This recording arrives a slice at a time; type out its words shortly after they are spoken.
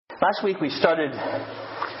Last week we started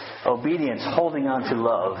obedience, holding on to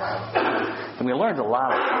love. And we learned a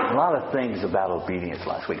lot of things about obedience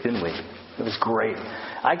last week, didn't we? It was great.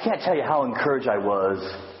 I can't tell you how encouraged I was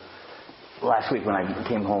last week when I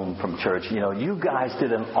came home from church. You know, you guys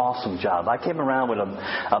did an awesome job. I came around with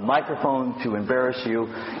a microphone to embarrass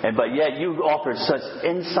you, but yet you offered such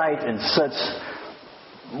insight and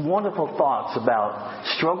such wonderful thoughts about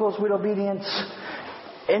struggles with obedience,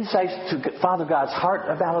 insights to Father God's heart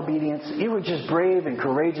about obedience. You were just brave and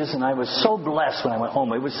courageous, and I was so blessed when I went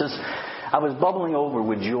home. It was just, I was bubbling over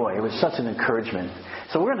with joy. It was such an encouragement.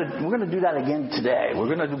 So we're going to do that again today.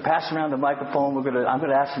 We're going to pass around the microphone. I'm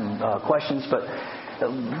going to ask some questions, but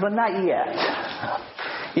not yet.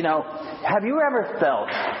 You know, have you ever felt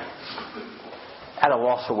at a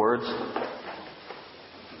loss for words?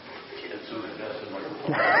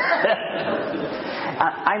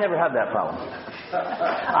 I never have that problem.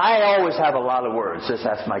 I always have a lot of words. Just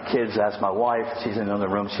ask my kids, ask my wife. She's in another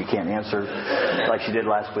room. She can't answer like she did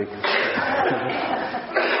last week.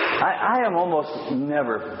 I am almost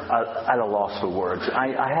never at a loss for words.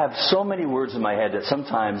 I have so many words in my head that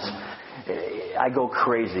sometimes I go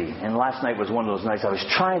crazy. And last night was one of those nights. I was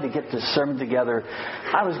trying to get this sermon together.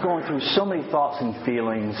 I was going through so many thoughts and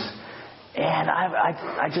feelings. And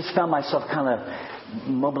I just found myself kind of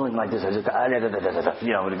mumbling like this. I just,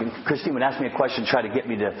 you know, Christine would ask me a question, try to get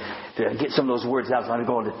me to get some of those words out. So I'd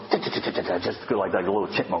go into just go like a little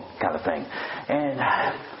chipmunk kind of thing. And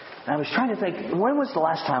I was trying to think, when was the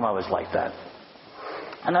last time I was like that?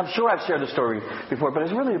 And I'm sure I've shared the story before, but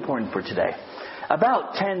it's really important for today.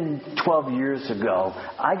 About 10, 12 years ago,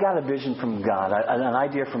 I got a vision from God, an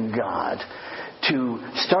idea from God, to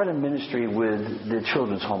start a ministry with the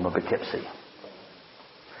children's home of Poughkeepsie.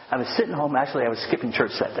 I was sitting home. Actually, I was skipping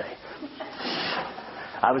church that day.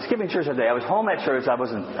 I was home at church. I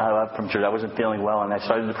wasn't from church. I wasn't feeling well, and I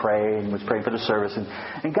started to pray and was praying for the service.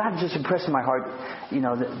 And God just impressed in my heart, you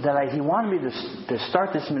know, that He wanted me to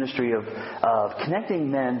start this ministry of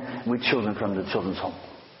connecting men with children from the children's home.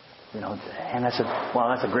 You know, and I said, well,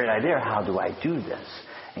 that's a great idea. How do I do this?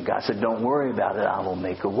 And God said, don't worry about it. I will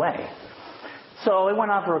make a way. So it went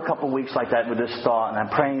on for a couple of weeks like that with this thought, and I'm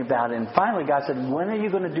praying about it. And finally, God said, when are you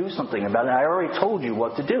going to do something about it? I already told you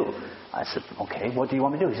what to do. I said, okay, what do you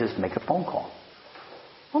want me to do? He says, make a phone call.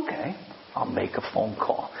 Okay, I'll make a phone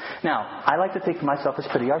call. Now, I like to think of myself as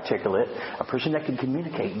pretty articulate, a person that can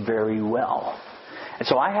communicate very well. And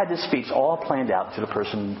so I had this speech all planned out to the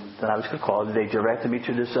person that I was going to call. They directed me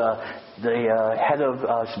to this, the head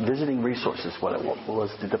of visiting resources, what it was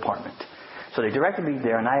the department. So they directed me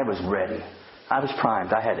there, and I was ready. I was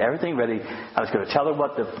primed. I had everything ready. I was going to tell her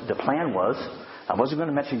what the plan was. I wasn't going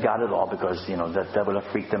to mention God at all because, you know, that would have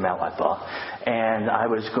freaked them out, I thought. And I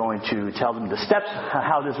was going to tell them the steps,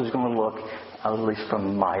 how this was going to look, at least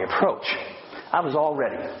from my approach. I was all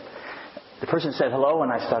ready. The person said hello,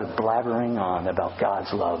 and I started blabbering on about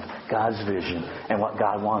God's love, God's vision, and what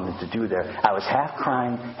God wanted to do there. I was half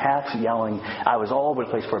crying, half yelling. I was all over the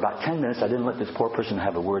place for about 10 minutes. I didn't let this poor person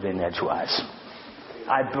have a word in edgewise.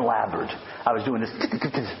 I blabbered. I was doing this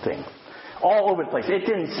thing all over the place. It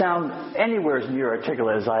didn't sound anywhere as near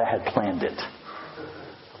articulate as I had planned it.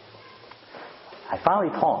 I finally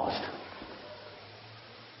paused,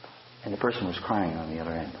 and the person was crying on the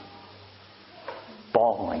other end,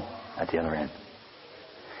 bawling at the other end.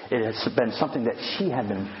 It has been something that she had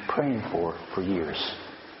been praying for years.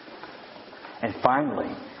 And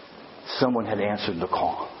finally, someone had answered the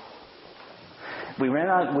call. We went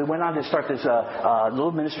on to start this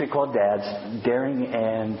little ministry called Dads, daring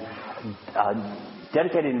and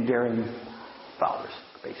dedicated and daring fathers,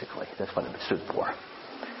 basically. That's what it stood for.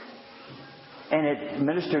 And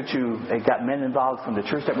it got men involved from the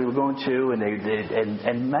church that we were going to,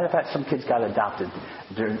 and matter of fact, some kids got adopted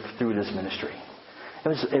through this ministry.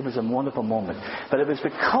 It was a wonderful moment, but it was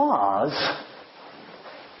because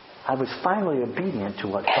I was finally obedient to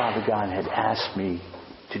what Father God had asked me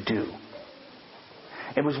to do.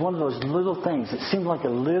 It was one of those little things. It seemed like a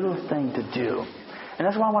little thing to do. And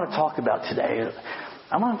that's what I want to talk about today.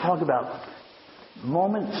 I want to talk about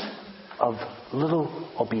moments of little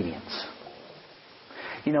obedience.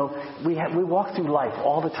 You know, we walk through life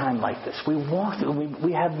all the time like this.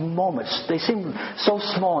 We have moments. They seem so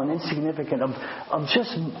small and insignificant of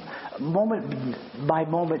just moment by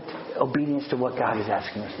moment obedience to what God is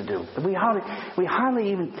asking us to do. We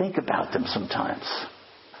hardly even think about them sometimes.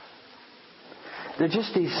 They're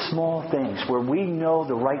just these small things where we know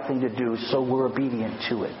the right thing to do, so we're obedient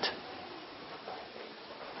to it.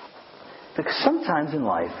 Because sometimes in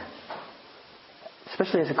life,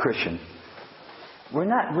 especially as a Christian, we're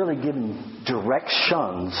not really given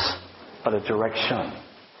directions, but a direction.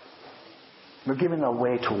 We're given a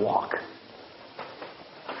way to walk.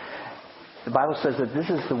 The Bible says that this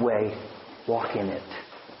is the way, walk in it.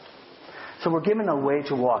 So we're given a way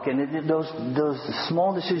to walk. And those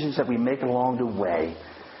small decisions that we make along the way,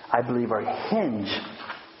 I believe, are hinge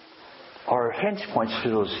points to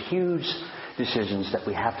those huge decisions that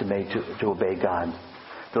we have to make to obey God.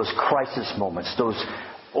 Those crisis moments, those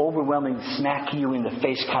overwhelming, smack you in the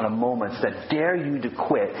face kind of moments that dare you to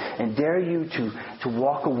quit and dare you to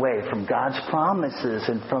walk away from God's promises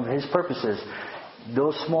and from His purposes.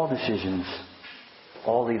 Those small decisions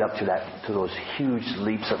all lead up to those huge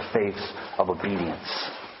leaps of faith, of obedience.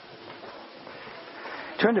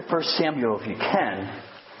 Turn to 1 Samuel if you can.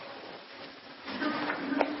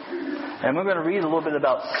 And we're going to read a little bit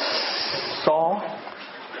about Saul.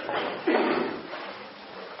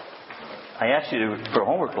 I asked you for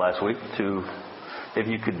homework last week if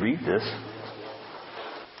you could read this.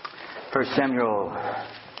 1 Samuel,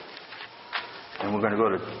 and we're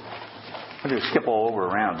going to skip all over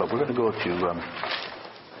around, but we're going to go to,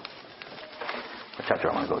 what chapter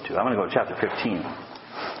I want to go to? I'm going to go to chapter 15.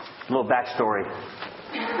 A little backstory.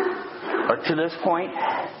 To this point,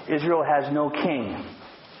 Israel has no king.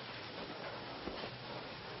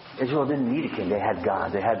 Israel didn't need a king. They had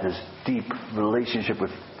God. They had this deep relationship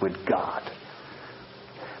with God.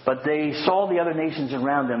 But they saw the other nations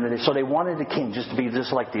around them, so they wanted a king just to be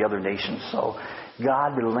just like the other nations. So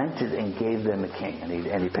God relented and gave them a king,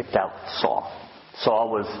 and he picked out Saul.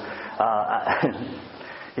 Saul was,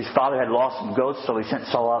 his father had lost some goats, so he sent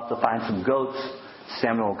Saul out to find some goats.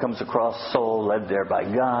 Samuel comes across Saul, led there by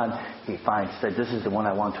God. He said, this is the one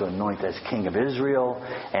I want to anoint as king of Israel.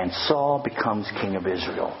 And Saul becomes king of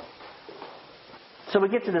Israel. So we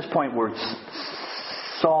get to this point where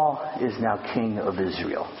Saul is now king of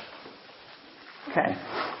Israel. Okay.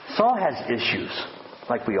 Saul has issues,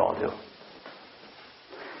 like we all do.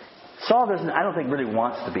 Saul I don't think, really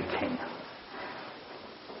wants to be king.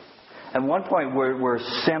 At one point where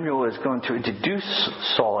Samuel is going to introduce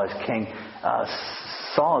Saul as king,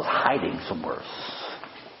 Saul is hiding somewhere.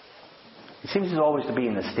 He seems always to be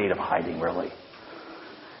in a state of hiding, really.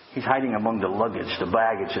 He's hiding among the luggage, the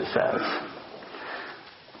baggage, it says.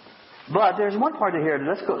 But there's one part of here.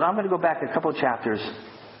 I'm going to go back a couple of chapters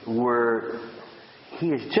where he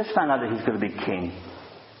has just found out that he's going to be king.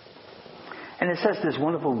 And it says this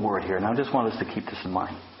wonderful word here, and I just want us to keep this in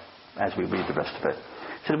mind as we read the rest of it.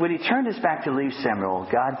 It said, when he turned his back to leave Samuel,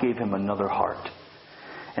 God gave him another heart.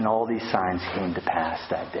 And all these signs came to pass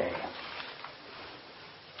that day.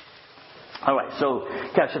 All right, so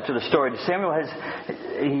catch up to the story. Samuel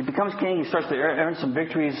he becomes king. He starts to earn some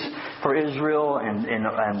victories for Israel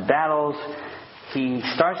and battles. He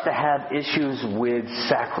starts to have issues with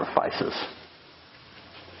sacrifices.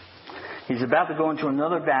 He's about to go into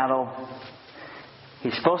another battle.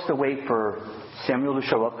 He's supposed to wait for Samuel to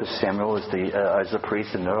show up because Samuel is the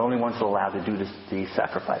priest, and they're the only ones allowed to do these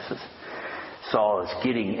sacrifices. Saul is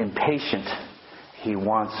getting impatient. He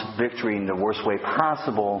wants victory in the worst way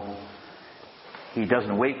possible. He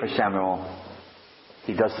doesn't wait for Samuel.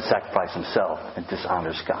 He does the sacrifice himself and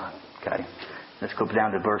dishonors God. Okay? Let's go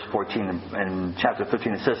down to verse 14 in chapter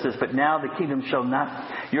 15. It says this, but now your kingdom shall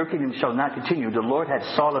not continue. The Lord had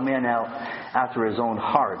sought a man out after his own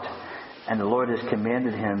heart, and the Lord has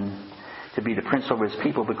commanded him to be the prince over his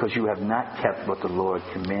people because you have not kept what the Lord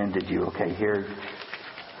commanded you. Okay, here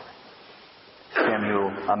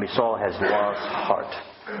Saul has lost heart.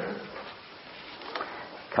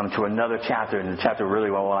 Come to another chapter, and the chapter I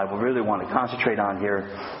really want to concentrate on here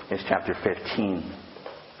is chapter 15.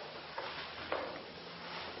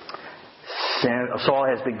 Saul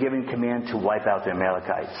has been given command to wipe out the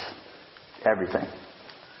Amalekites. Everything.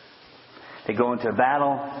 They go into a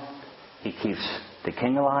battle. He keeps the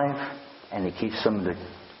king alive, and he keeps some of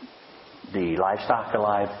the livestock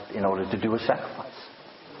alive in order to do a sacrifice.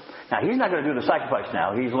 Now, he's not going to do the sacrifice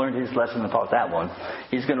now. He's learned his lesson about that one.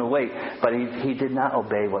 He's going to wait. But he did not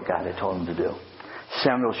obey what God had told him to do.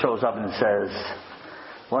 Samuel shows up and says,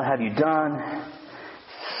 what have you done?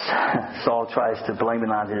 Saul tries to blame it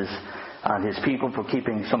on his people for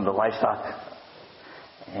keeping some of the livestock.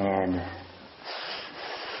 And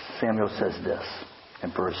Samuel says this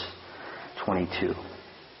in verse 22.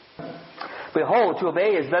 Behold, to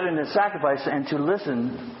obey is better than sacrifice, and to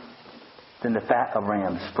listen than the fat of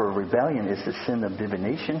rams. For rebellion is the sin of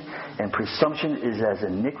divination, and presumption is as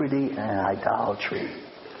iniquity and idolatry.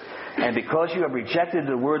 And because you have rejected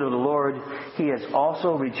the word of the Lord, He has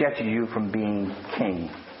also rejected you from being king.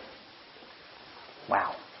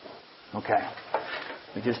 Wow. Okay.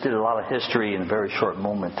 We just did a lot of history in a very short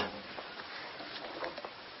moment.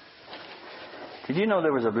 Did you know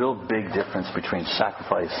there was a real big difference between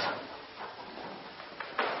sacrifice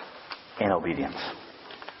and obedience.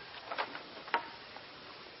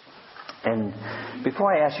 And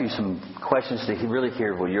before I ask you some questions to really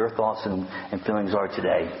hear what your thoughts and feelings are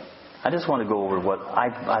today, I just want to go over what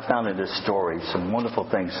I found in this story, some wonderful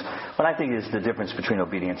things. What I think is the difference between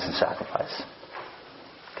obedience and sacrifice.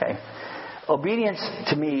 Okay? Obedience,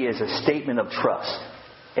 to me, is a statement of trust.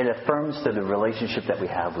 It affirms the relationship that we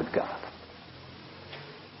have with God.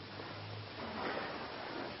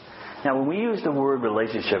 Now, when we use the word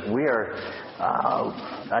relationship, we are,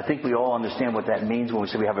 I think we all understand what that means when we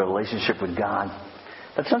say we have a relationship with God.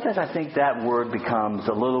 But sometimes I think that word becomes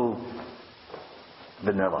a little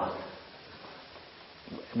vanilla.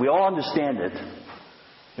 We all understand it.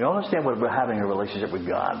 We all understand what having a relationship with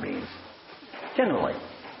God means, generally.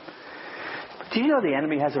 But do you know the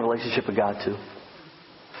enemy has a relationship with God too?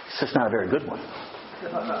 It's just not a very good one.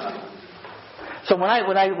 So when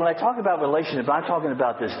I talk about relationship, I'm talking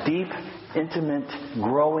about this deep, intimate,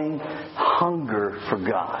 growing hunger for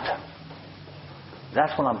God.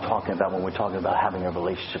 That's what I'm talking about when we're talking about having a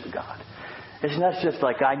relationship with God. It's not just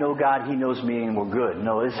like I know God, He knows me, and we're good.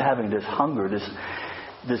 No, it's having this hunger,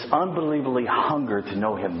 this unbelievably hunger to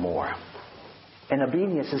know Him more. And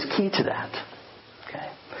obedience is key to that. Okay?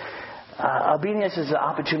 Obedience is the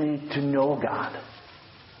opportunity to know God.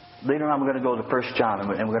 Later on, we're going to go to 1 John,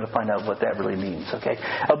 and we're going to find out what that really means. Okay?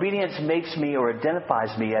 Obedience makes me or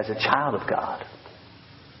identifies me as a child of God.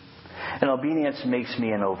 And obedience makes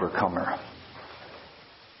me an overcomer.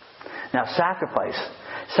 Now, sacrifice.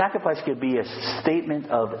 Sacrifice could be a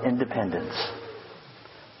statement of independence.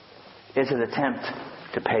 It's an attempt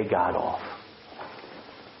to pay God off.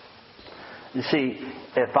 You see,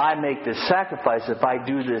 if I make this sacrifice, if I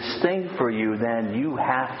do this thing for you, then you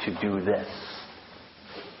have to do this.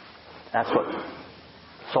 That's what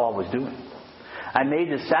Saul was doing. I made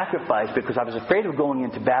this sacrifice because I was afraid of going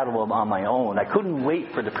into battle on my own. I couldn't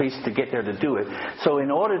wait for the priest to get there to do it. So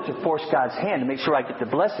in order to force God's hand to make sure I get the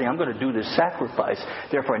blessing, I'm going to do this sacrifice.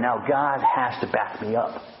 Therefore, now God has to back me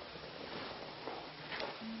up.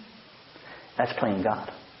 That's playing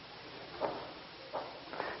God.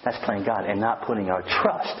 That's playing God and not putting our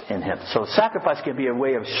trust in Him. So sacrifice can be a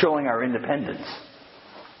way of showing our independence.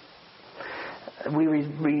 We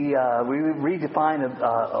redefine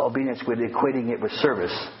obedience with equating it with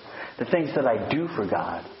service. The things that I do for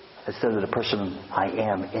God instead of the person I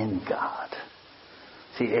am in God.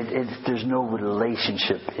 See, there's no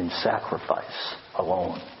relationship in sacrifice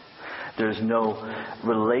alone. There's no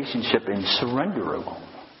relationship in surrender alone.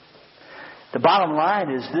 The bottom line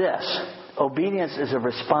is this. Obedience is a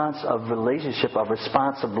response of relationship, a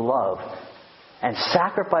response of love. And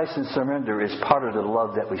sacrifice and surrender is part of the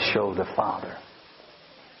love that we show the Father.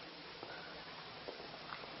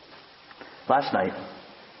 Last night,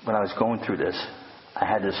 when I was going through this, I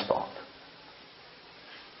had this thought.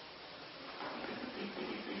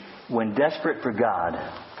 When desperate for God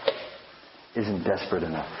isn't desperate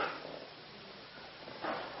enough.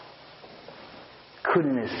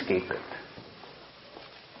 Couldn't escape it.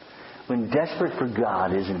 When desperate for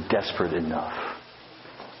God isn't desperate enough.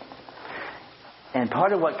 And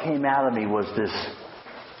part of what came out of me was this,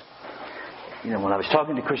 when I was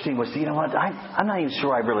talking to Christine, was, what, I'm not even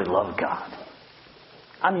sure I really love God.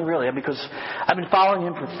 I mean, really, because I've been following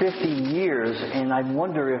Him for 50 years, and I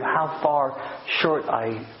wonder how far short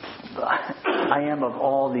I am of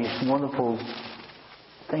all these wonderful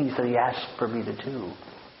things that He asks for me to do.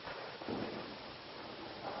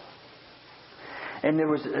 And there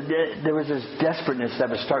was this desperateness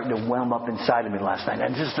that was starting to whelm up inside of me last night.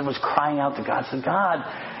 I was crying out to God. I said, God,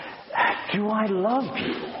 do I love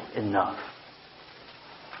you enough?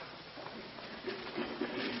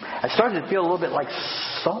 I started to feel a little bit like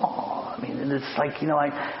Saul. I mean, it's like,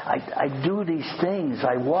 I do these things.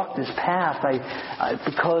 I walk this path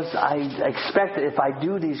because I expect that if I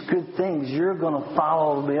do these good things, you're going to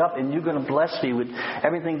follow me up and you're going to bless me with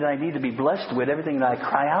everything that I need to be blessed with, everything that I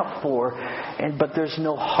cry out for. But there's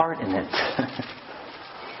no heart in it.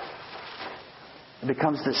 It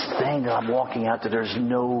becomes this thing that I'm walking out that there's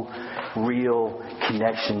no real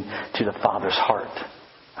connection to the Father's heart.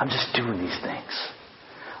 I'm just doing these things.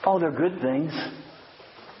 Oh, they're good things.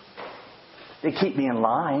 They keep me in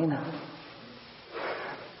line.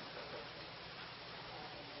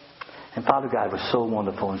 And Father God was so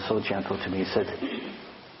wonderful and so gentle to me. He said,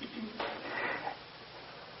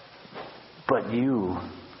 but you,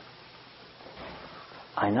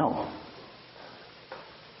 I know.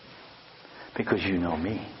 Because you know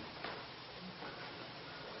me.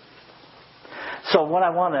 So what I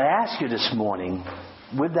want to ask you this morning,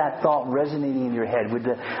 with that thought resonating in your head,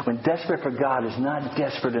 when desperate for God is not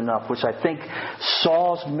desperate enough, which I think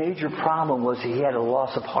Saul's major problem was he had a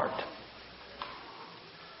loss of heart.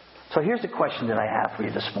 So here's the question that I have for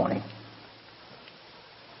you this morning.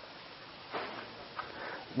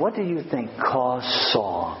 What do you think caused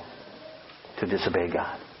Saul to disobey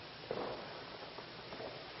God?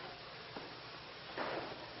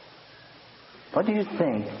 What do you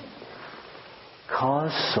think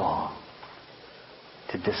caused Saul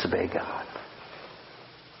to disobey God?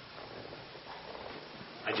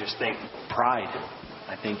 I just think pride.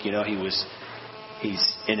 I think,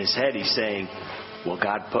 he's in his head, he's saying, well,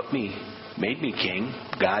 God made me king.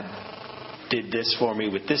 God did this for me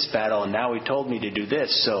with this battle, and now he told me to do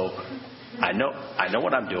this. So I know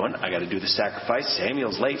what I'm doing. I got to do the sacrifice.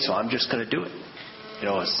 Samuel's late, so I'm just going to do it. It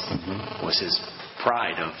was his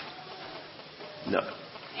pride of, no,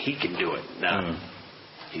 he can do it. Now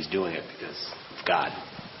he's doing it because of God.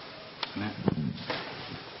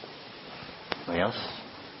 Anybody else?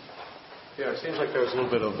 Yeah, it seems like there was a little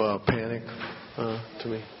bit of panic to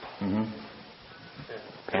me. Mm-hmm. Yeah.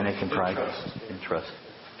 Panic and pride. Trust.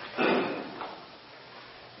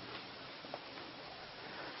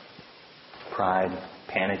 Pride,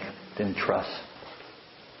 panic, then trust.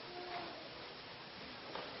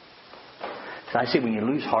 So I see when you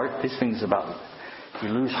lose heart, this thing's about, you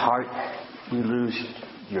lose heart, you lose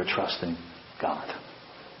your trust in God.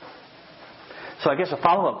 So I guess a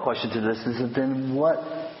follow-up question to this is that then what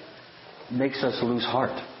makes us lose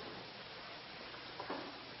heart?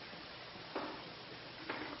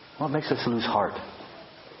 What makes us lose heart?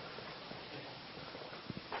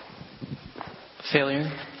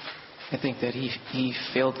 Failure. I think that he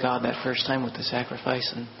failed God that first time with the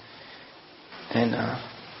sacrifice, and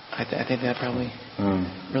I think that probably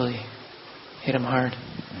really hit him hard.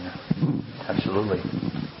 Yeah. Absolutely.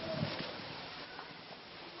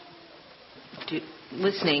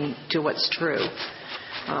 Listening to what's true.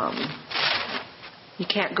 You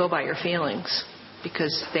can't go by your feelings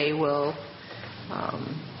because they will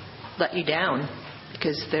let you down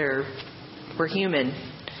because we're human.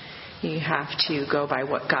 You have to go by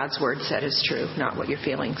what God's Word said is true, not what your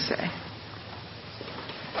feelings say.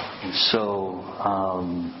 And so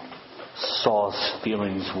Saul's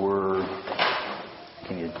feelings were...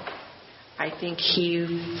 I think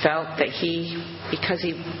he felt that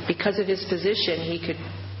because of his position,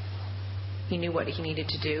 he knew what he needed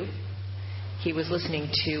to do. He was listening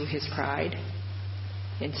to his pride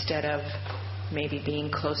instead of maybe being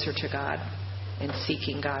closer to God and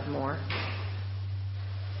seeking God more.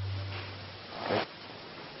 Okay.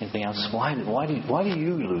 Anything else? Why do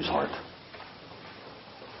you lose heart?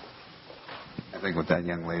 I think what that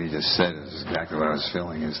young lady just said is exactly what I was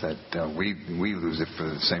feeling, is that we lose it for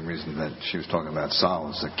the same reason that she was talking about Saul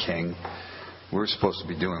as a king. We're supposed to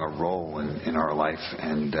be doing a role in our life,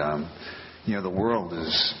 and the world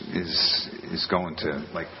is going to,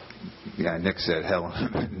 like Nick said, hell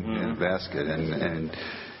in a basket, and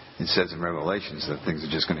it says in Revelations that things are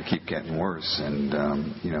just going to keep getting worse, and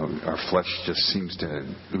our flesh just seems to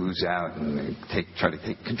ooze out and try to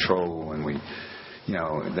take control, and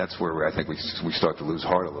that's where I think we start to lose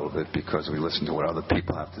heart a little bit, because we listen to what other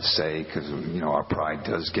people have to say, because our pride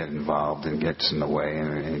does get involved and gets in the way,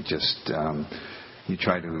 and it just you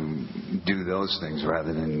try to do those things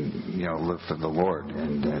rather than live for the Lord,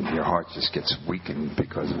 and your heart just gets weakened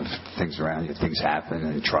because of things around you. Things happen,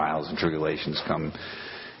 and trials and tribulations come,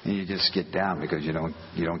 and you just get down because you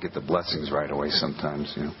don't get the blessings right away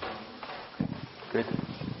sometimes. Good.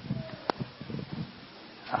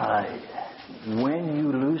 When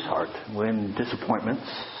you lose heart, when disappointments,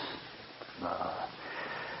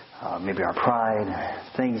 maybe our pride,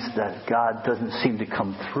 things that God doesn't seem to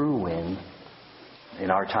come through in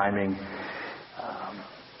our timing,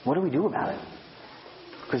 what do we do about it?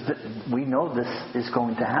 Because we know this is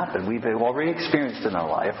going to happen. We've already experienced in our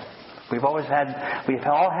life. We've all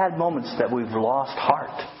had moments that we've lost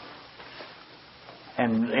heart.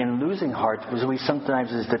 And in losing heart,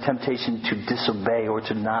 sometimes is the temptation to disobey or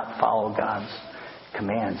to not follow God's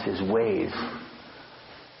commands, His ways.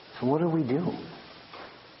 So what do?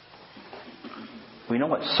 We know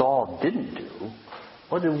what Saul didn't do.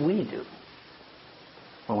 What do we do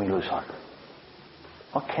when we lose heart?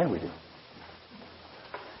 What can we do?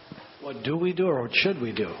 What do we do, or what should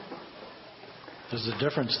we do? There's a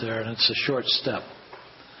difference there, and it's a short step.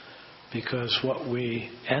 Because what we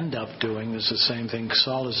end up doing is the same thing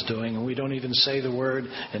Saul is doing, and we don't even say the word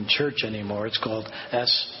in church anymore. It's called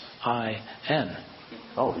S-I-N.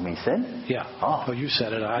 Oh, you mean sin? Yeah. Oh, you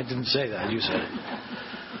said it. I didn't say that. You said it.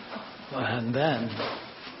 And then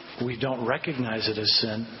we don't recognize it as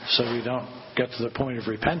sin, so we don't get to the point of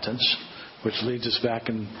repentance, which leads us back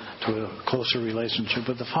into a closer relationship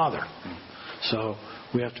with the Father. So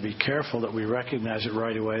we have to be careful that we recognize it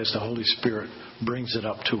right away as the Holy Spirit brings it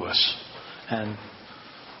up to us. And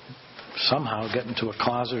somehow get into a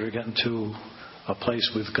closet or get into a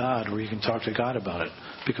place with God where you can talk to God about it.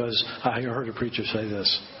 Because I heard a preacher say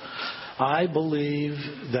this: I believe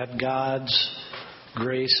that God's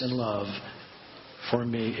grace and love for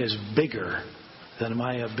me is bigger than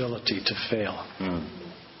my ability to fail.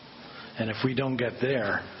 And if we don't get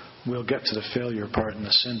there, we'll get to the failure part and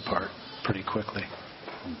the sin part pretty quickly.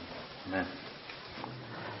 Amen.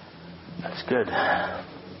 That's good.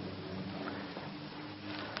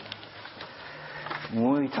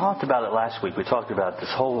 When we talked about it last week, we talked about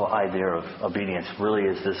this whole idea of obedience really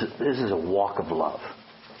is this is a walk of love.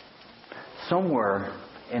 Somewhere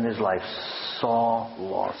in his life, Saul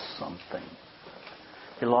lost something.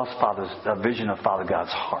 He lost a vision of Father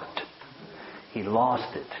God's heart. He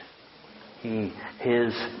lost it. And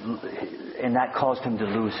that caused him to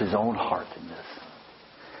lose his own heart in this.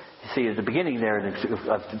 You see, at the beginning there,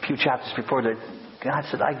 a few chapters before that, God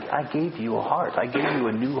said, I gave you a heart. I gave you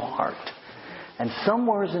a new heart. And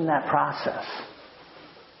somewhere in that process,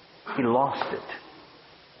 he lost it.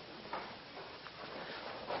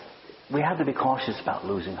 We have to be cautious about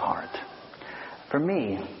losing heart. For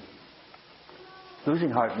me, losing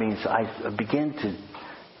heart means I begin to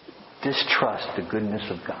distrust the goodness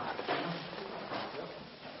of God.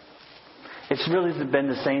 It's really been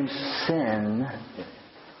the same sin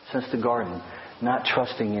since the garden, not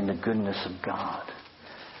trusting in the goodness of God.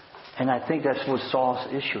 And I think that's what Saul's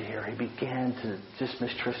issue here. He began to just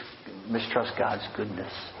mistrust God's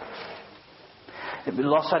goodness. We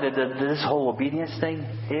lost sight of this whole obedience thing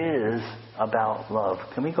is about love.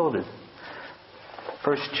 Can we go to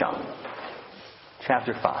 1 John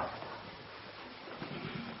chapter 5?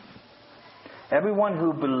 Everyone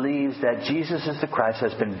who believes that Jesus is the Christ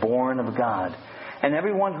has been born of God. And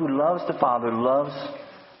everyone who loves the Father loves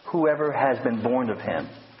whoever has been born of him.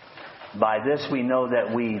 By this we know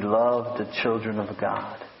that we love the children of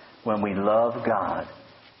God, when we love God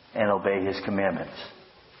and obey his commandments.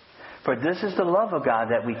 For this is the love of God,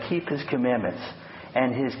 that we keep his commandments,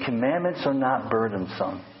 and his commandments are not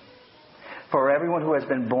burdensome. For everyone who has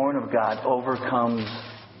been born of God overcomes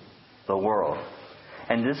the world.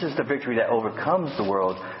 And this is the victory that overcomes the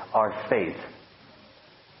world, our faith.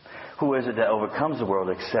 Who is it that overcomes the world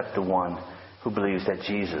except the one who believes that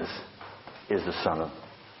Jesus is the Son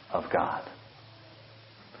of God?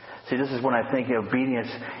 See, this is when I think obedience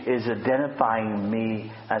is identifying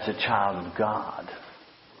me as a child of God.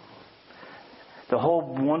 The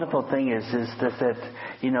whole wonderful thing is that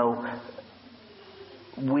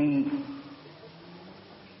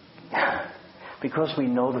because we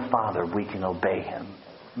know the Father, we can obey him.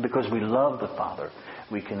 Because we love the Father,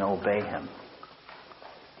 we can obey him.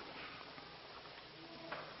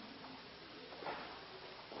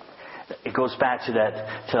 It goes back to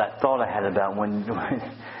that thought I had about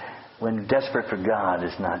when desperate for God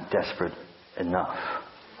is not desperate enough.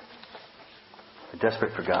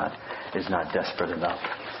 Desperate for God is not desperate enough.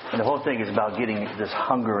 And the whole thing is about getting this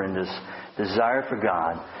hunger and this desire for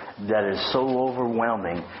God that is so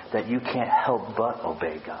overwhelming that you can't help but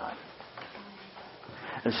obey God.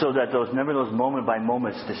 And so that those moment by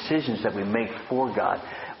moment decisions that we make for God,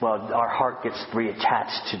 well, our heart gets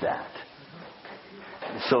reattached to that.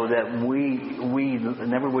 So that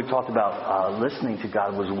whenever we talked about listening to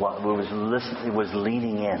God was what it was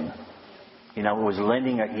leaning in. It was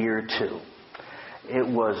lending an ear to. It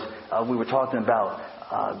was we were talking about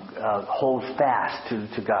hold fast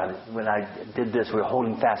to God. When I did this, we were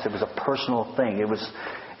holding fast. It was a personal thing. It was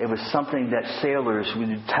something that sailors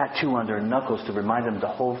would tattoo on their knuckles to remind them to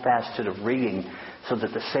hold fast to the rigging so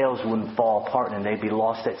that the sails wouldn't fall apart and they'd be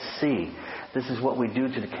lost at sea. This is what we do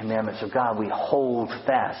to the commandments of God. We hold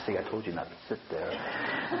fast. See, I told you not to sit there.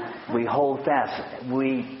 We hold fast.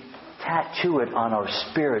 We tattoo it on our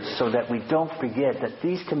spirits so that we don't forget that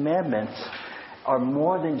these commandments are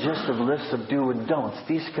more than just a list of do and don'ts.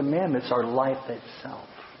 These commandments are life itself.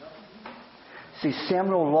 See,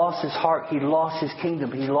 Samuel lost his heart. He lost his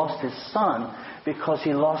kingdom. He lost his son because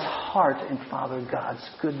he lost heart in Father God's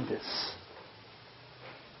goodness.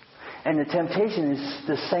 And the temptation is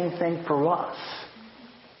the same thing for us.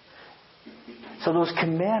 So those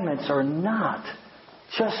commandments are not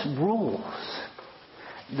just rules.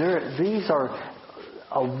 These are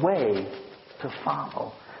a way to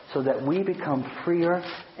follow so that we become freer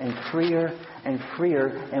and freer and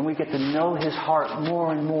freer, and we get to know his heart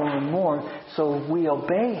more and more and more, so we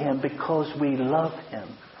obey him because we love him.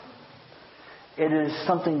 It is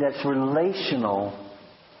something that's relational,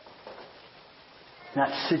 not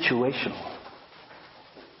situational.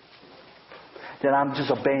 that I'm just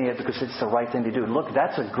obeying it because it's the right thing to do. Look,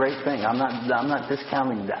 that's a great thing. I'm not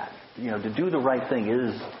discounting that. To do the right thing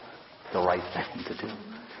is the right thing to do.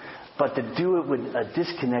 But to do it with a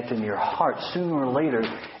disconnect in your heart, sooner or later,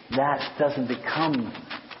 that doesn't become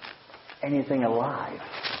anything alive.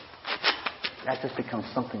 That just becomes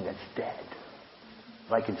something that's dead,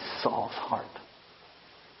 like in Saul's heart.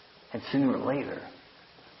 And sooner or later,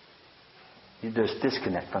 there's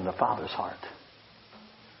disconnect from the Father's heart.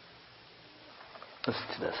 Listen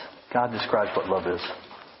to this. God describes what love is.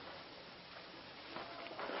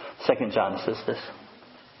 2 John says this.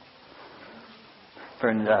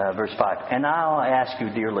 Verse 5. And now I ask you,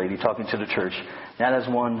 dear lady, talking to the church, not as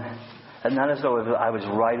though I was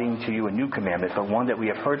writing to you a new commandment, but one that we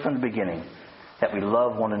have heard from the beginning, that we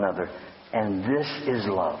love one another. And this is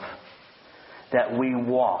love, that we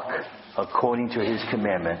walk according to His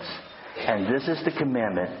commandments. And this is the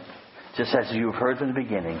commandment, just as you have heard from the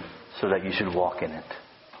beginning, so that you should walk in it.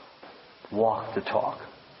 Walk the talk.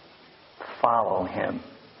 Follow Him.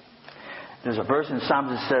 There's a verse in Psalms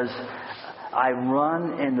that says, I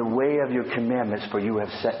run in the way of your commandments, for you have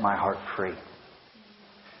set my heart free.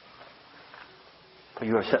 For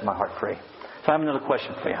you have set my heart free. So I have another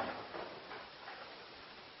question for you.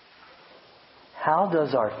 How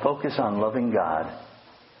does our focus on loving God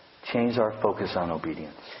change our focus on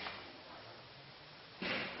obedience?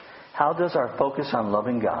 How does our focus on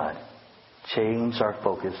loving God change our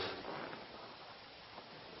focus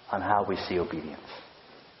on how we see obedience?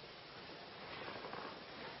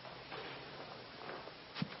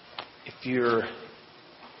 If you're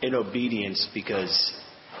in obedience because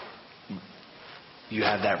you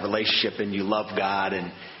have that relationship and you love God,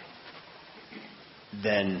 and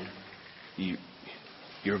then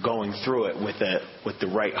you're going through it with the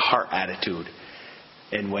right heart attitude.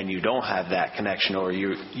 And when you don't have that connection, or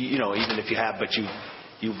even if you have, but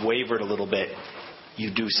you've wavered a little bit,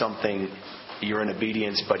 you do something, you're in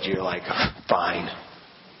obedience, but you're like, fine,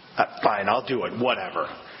 I'll do it, whatever.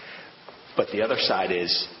 But the other side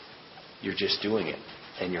is, you're just doing it,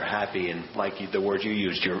 and you're happy, and like the word you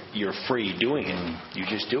used, you're free doing it. You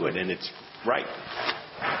just do it, and it's right.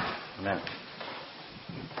 Amen.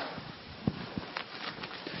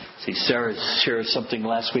 See, Sarah shared something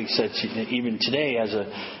last week. Said even today, as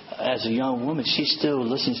a young woman, she still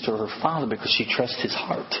listens to her father because she trusts his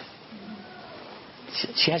heart.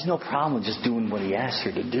 She has no problem just doing what he asks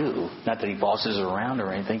her to do. Not that he bosses her around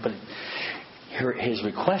or anything, but his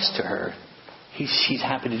request to her, she's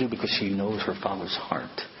happy to do because she knows her Father's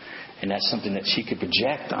heart. And that's something that she could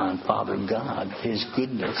project on Father God, His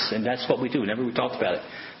goodness. And that's what we do. Whenever we talked about it,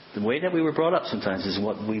 the way that we were brought up sometimes is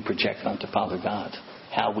what we project onto Father God.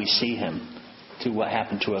 How we see Him to what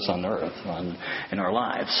happened to us on earth, in our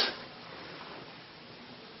lives.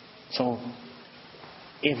 So,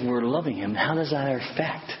 if we're loving Him, how does that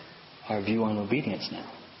affect our view on obedience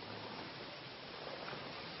now?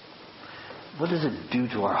 What does it do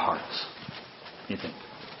to our hearts? You think?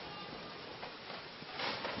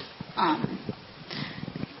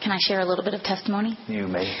 Can I share a little bit of testimony? You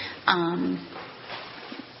may.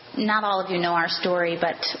 Not all of you know our story,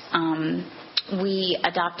 but we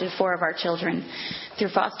adopted 4 of our children through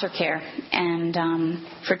foster care. And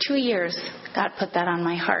for 2 years, God put that on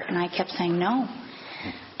my heart. And I kept saying, no,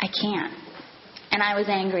 I can't. And I was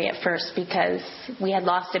angry at first because we had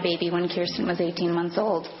lost a baby when Kirsten was 18 months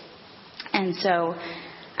old. And so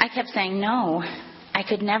I kept saying, no, I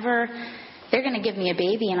could never. They're going to give me a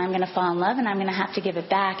baby and I'm going to fall in love and I'm going to have to give it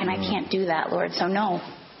back. And I can't do that, Lord. So no.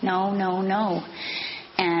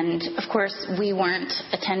 And, of course, we weren't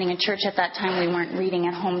attending a church at that time. We weren't reading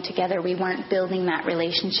at home together. We weren't building that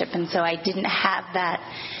relationship. And so I didn't have that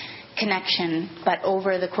connection. But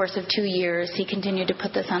over the course of 2 years, He continued to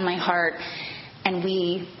put this on my heart. And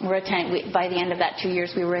we were by the end of that 2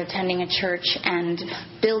 years, we were attending a church and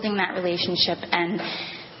building that relationship and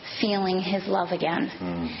feeling His love again.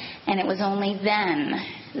 And it was only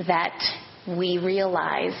then that we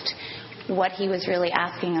realized what He was really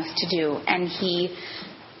asking us to do. And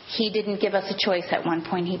He didn't give us a choice at one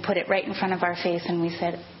point. He put it right in front of our face and we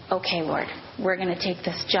said, okay, Lord, we're going to take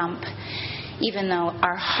this jump. Even though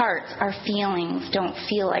our hearts, our feelings don't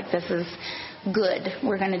feel like this is good,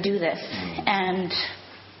 we're going to do this. And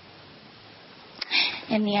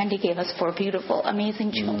in the end, He gave us 4 beautiful,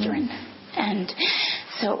 amazing children. And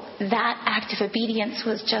so that act of obedience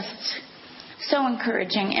was just so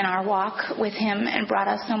encouraging in our walk with Him and brought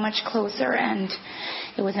us so much closer, and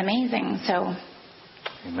it was amazing. So,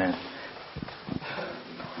 amen.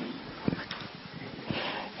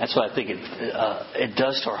 That's what I think it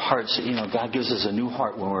does to our hearts. God gives us a new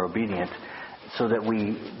heart when we're obedient, so that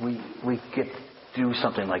we get to do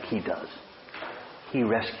something like He does. He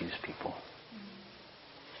rescues people.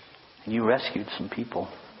 And you rescued some people.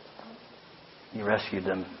 You rescued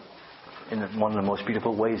them in one of the most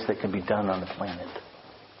beautiful ways that can be done on the planet.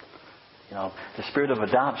 You know, the spirit of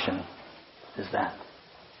adoption is that.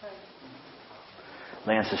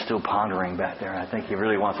 Lance is still pondering back there. I think he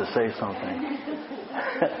really wants to say something.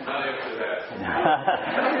 Not after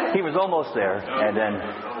that. He was almost there, and then.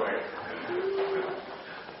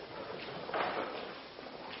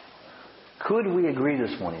 Could we agree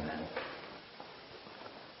this morning then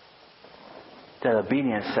that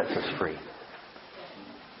obedience sets us free?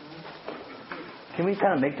 Can we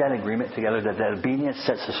kind of make that agreement together that obedience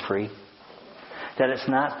sets us free? That it's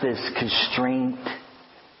not this constraint,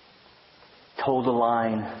 toe the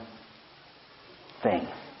line thing,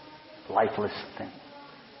 lifeless thing.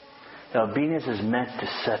 That obedience is meant to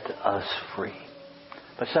set us free.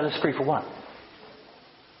 But set us free for what?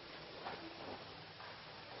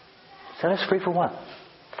 Set us free for what?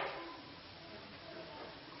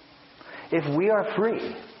 If we are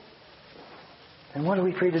free, then what are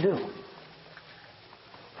we free to do?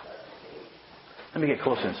 Let me get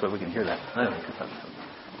closer so we can hear that.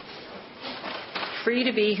 Free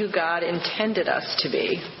to be who God intended us to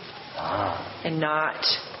be. And not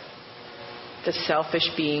the selfish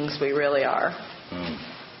beings we really are.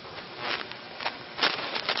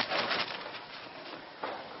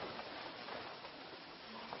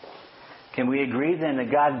 Can we agree then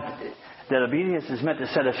that obedience is meant to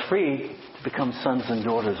set us free to become sons and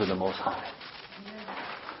daughters of the Most High?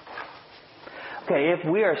 Okay, if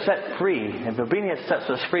we are set free, if obedience sets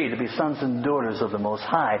us free to be sons and daughters of the Most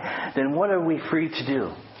High, then what are we free to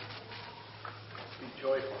do? Be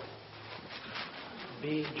joyful.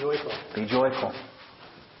 Be joyful. Be joyful.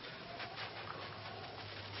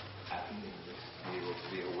 Be able to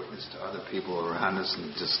be a witness to other people around us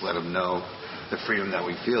and just let them know the freedom that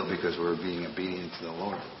we feel because we're being obedient to the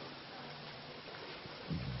Lord.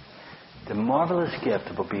 The marvelous gift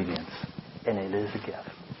of obedience, and it is a gift,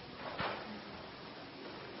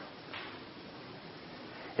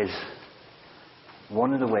 is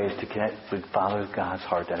one of the ways to connect with Father God's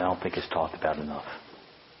heart that I don't think is talked about enough.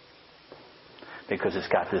 Because it's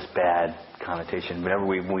got this bad connotation. Whenever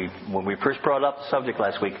when we first brought up the subject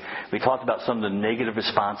last week, we talked about some of the negative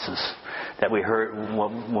responses that we heard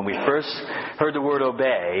when we first heard the word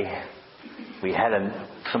obey. We had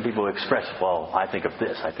some people express, well, I think of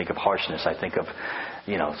this, I think of harshness, I think of,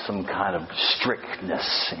 some kind of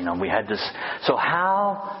strictness. We had this. So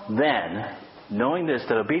how then, knowing this,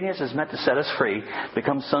 that obedience is meant to set us free,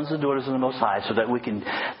 become sons and daughters of the Most High, so that we can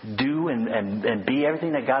do and be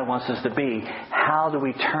everything that God wants us to be, how do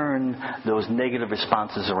we turn those negative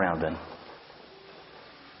responses around then?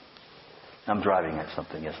 I'm driving at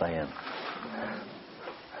something. Yes, I am.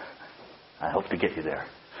 I hope to get you there.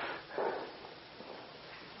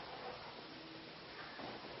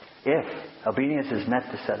 If obedience is meant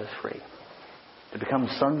to set us free, to become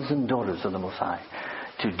sons and daughters of the Most High,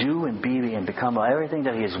 to do and be and become everything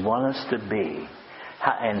that He has wanted us to be,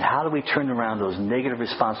 and how do we turn around those negative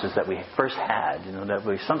responses that we first had, that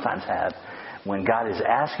we sometimes have, when God is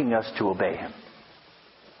asking us to obey Him?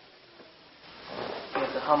 We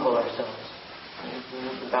have to humble ourselves. We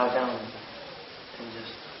have to bow down and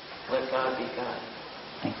just let God be God.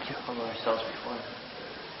 Thank you. Humble ourselves before Him.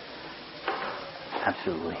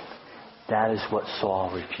 Absolutely. That is what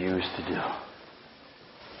Saul refused to do.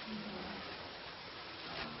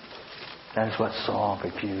 That is what Saul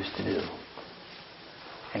refused to do.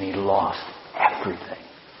 And he lost everything.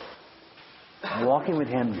 Walking with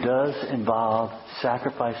Him does involve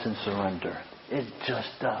sacrifice and surrender. It just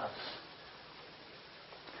does.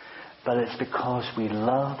 But it's because we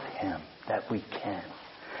love Him that we can.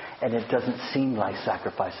 And it doesn't seem like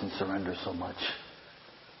sacrifice and surrender so much.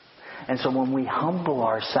 And so when we humble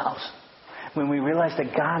ourselves, when we realize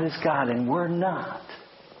that God is God and we're not,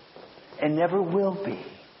 and never will be,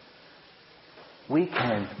 we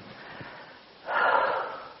can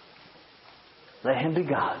let Him be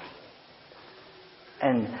God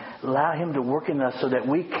and allow Him to work in us so that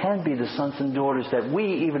we can be the sons and daughters that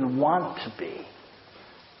we even want to be,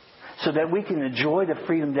 so that we can enjoy the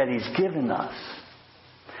freedom that He's given us.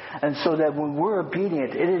 And so that when we're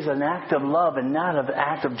obedient, it is an act of love and not an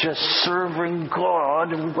act of just serving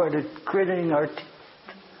God and we're gritting our teeth.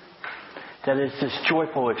 That it's this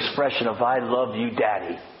joyful expression of, I love you,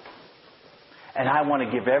 Daddy. And I want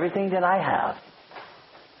to give everything that I have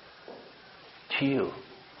to you.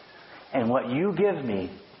 And what you give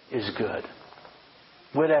me is good.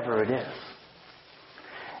 Whatever it is.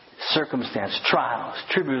 Circumstance, trials,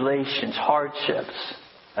 tribulations, hardships,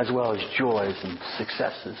 as well as joys and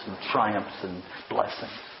successes and triumphs and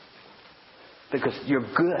blessings. because you're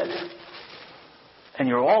good. And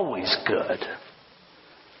you're always good.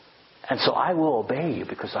 And so I will obey you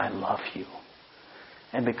because I love you.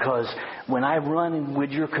 And because when I run with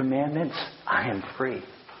your commandments, I am free.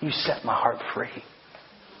 You set my heart free.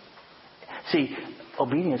 See,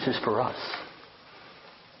 obedience is for us.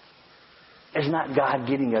 It's not God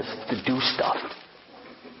getting us to do stuff.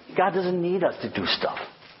 God doesn't need us to do stuff.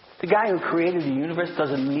 The guy who created the universe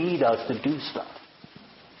doesn't need us to do stuff.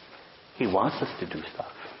 He wants us to do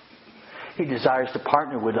stuff. He desires to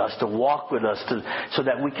partner with us, to walk with us, so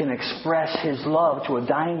that we can express His love to a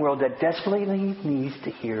dying world that desperately needs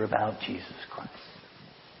to hear about Jesus Christ.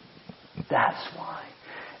 That's why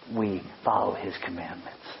we follow His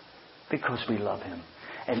commandments. Because we love Him.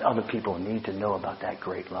 And other people need to know about that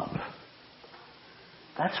great love.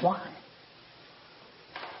 That's why.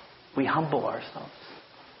 We humble ourselves.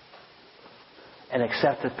 And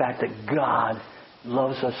accept the fact that God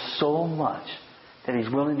loves us so much that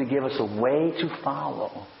He's willing to give us a way to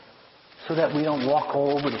follow so that we don't walk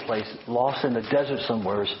all over the place, lost in the desert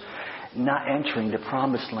somewhere, not entering the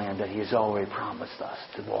promised land that He has already promised us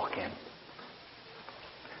to walk in.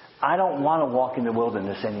 I don't want to walk in the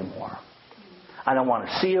wilderness anymore. I don't want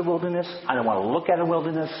to see a wilderness. I don't want to look at a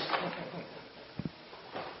wilderness.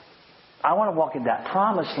 I want to walk in that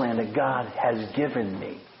promised land that God has given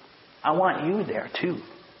me. I want you there too.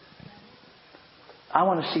 I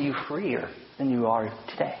want to see you freer than you are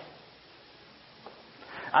today.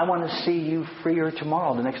 I want to see you freer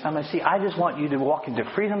tomorrow, the next time I see you. I just want you to walk into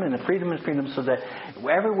freedom and freedom and freedom so that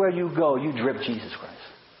everywhere you go, you drip Jesus Christ.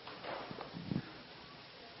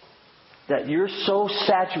 That you're so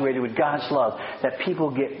saturated with God's love that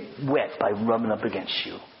people get wet by rubbing up against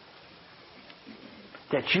you.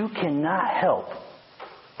 That you cannot help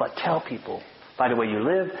but tell people, by the way you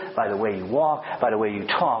live, by the way you walk, by the way you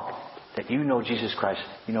talk, that you know Jesus Christ.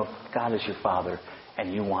 You know God is your Father,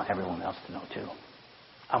 and you want everyone else to know too.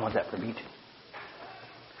 I want that for me too.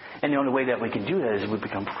 And the only way that we can do that is we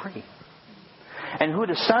become free. And who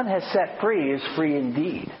the Son has set free is free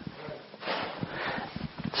indeed.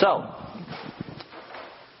 So,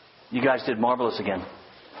 you guys did marvelous again.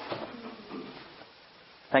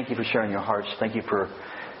 Thank you for sharing your hearts. Thank you for...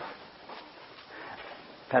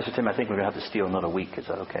 Pastor Tim, I think we're going to have to steal another week. Is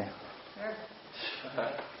that okay? Sure.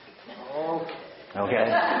 Okay?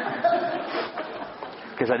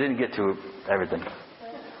 Because I didn't get to everything.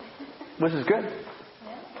 Which is good.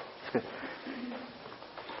 It's good.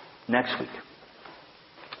 Next week,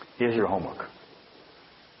 here's your homework.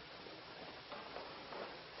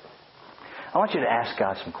 I want you to ask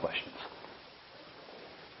God some questions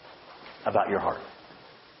about your heart.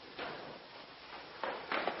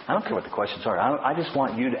 I don't care what the questions are. I just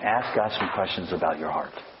want you to ask God some questions about your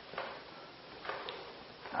heart.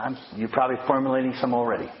 You're probably formulating some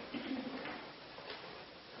already.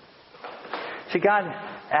 See, God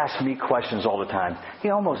asks me questions all the time. He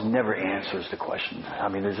almost never answers the question. I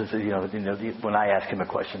mean, when I ask Him a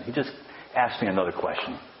question, He just asks me another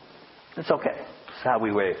question. It's okay. It's how we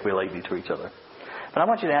relate to each other. But I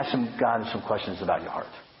want you to ask God some questions about your heart.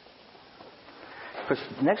 Because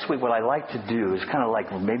next week, what I like to do is kind of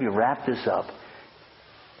like maybe wrap this up.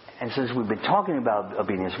 And since we've been talking about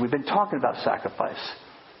obedience, we've been talking about sacrifice.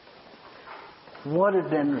 What have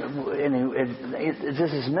been,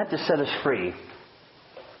 this is meant to set us free.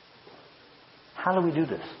 How do we do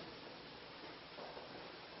this?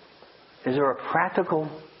 Is there a practical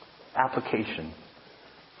application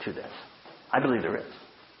to this? I believe there is.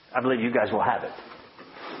 I believe you guys will have it.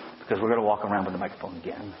 Because we're going to walk around with the microphone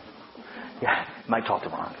again. Yeah, might talk to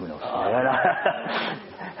Ron. Who knows?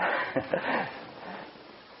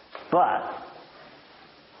 But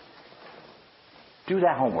do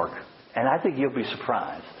that homework, and I think you'll be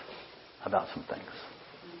surprised about some things.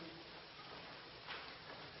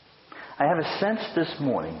 I have a sense this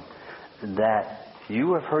morning that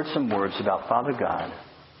you have heard some words about Father God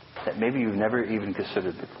that maybe you've never even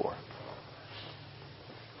considered before.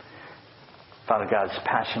 Father God is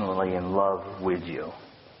passionately in love with you.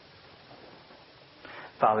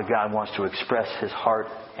 Father God wants to express His heart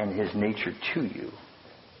and His nature to you.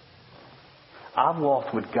 I've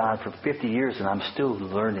walked with God for 50 years and I'm still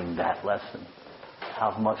learning that lesson.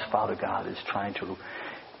 How much Father God is trying to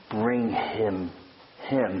bring Him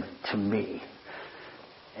to me.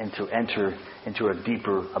 And to enter into a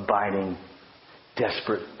deeper, abiding,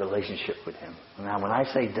 desperate relationship with Him. Now when I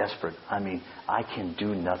say desperate, I mean I can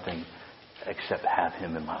do nothing except have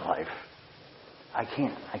Him in my life. I just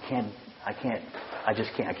can't.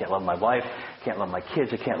 I can't love my wife. I can't love my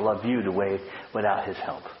kids. I can't love you the way without His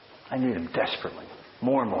help. I need Him desperately.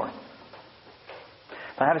 More and more.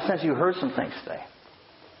 But I have a sense you heard some things today.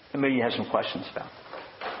 And maybe you have some questions about it.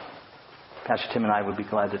 Pastor Tim and I would be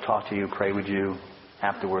glad to talk to you, pray with you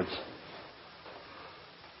afterwards.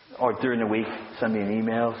 Or during the week, send me an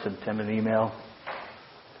email, send Tim an email.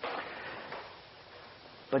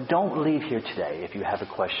 But don't leave here today if you have a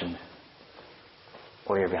question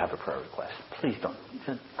or if you have a prayer request. Please don't.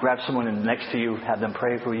 Just grab someone next to you, have them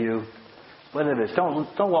pray for you. Whatever it is, don't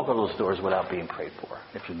walk out those doors without being prayed for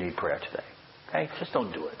if you need prayer today. Okay? Just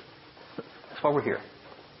don't do it. That's why we're here.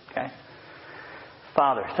 Okay?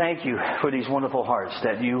 Father, thank you for these wonderful hearts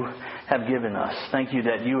that you have given us. Thank you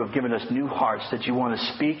that you have given us new hearts, that you want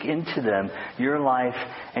to speak into them your life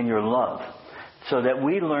and your love. So that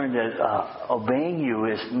we learn that obeying you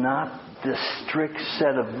is not this strict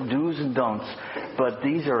set of do's and don'ts, but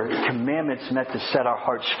these are commandments meant to set our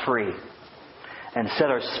hearts free and set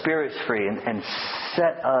our spirits free and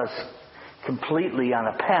set us completely on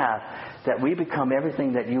a path that we become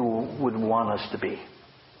everything that you would want us to be.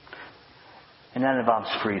 And that involves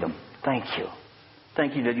freedom. Thank you.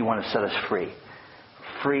 Thank you that you want to set us free.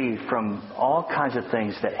 Free from all kinds of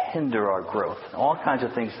things that hinder our growth. All kinds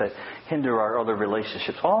of things that hinder our other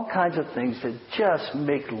relationships. All kinds of things that just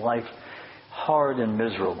make life hard and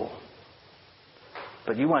miserable.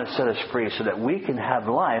 But you want to set us free so that we can have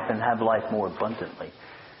life and have life more abundantly.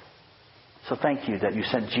 So thank you that you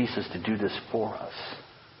sent Jesus to do this for us.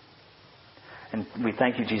 And we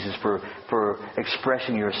thank you, Jesus, for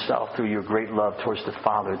expressing yourself through your great love towards the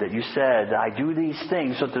Father. That you said, I do these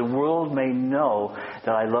things so that the world may know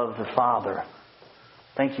that I love the Father.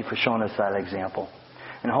 Thank you for showing us that example.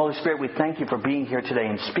 And Holy Spirit, we thank you for being here today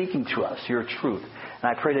and speaking to us your truth.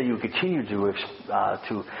 And I pray that you continue to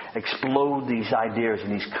explode these ideas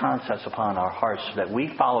and these concepts upon our hearts so that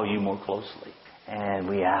we follow you more closely. And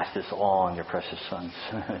we ask this all in your precious Son's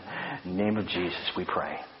name of Jesus, we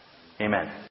pray. Amen.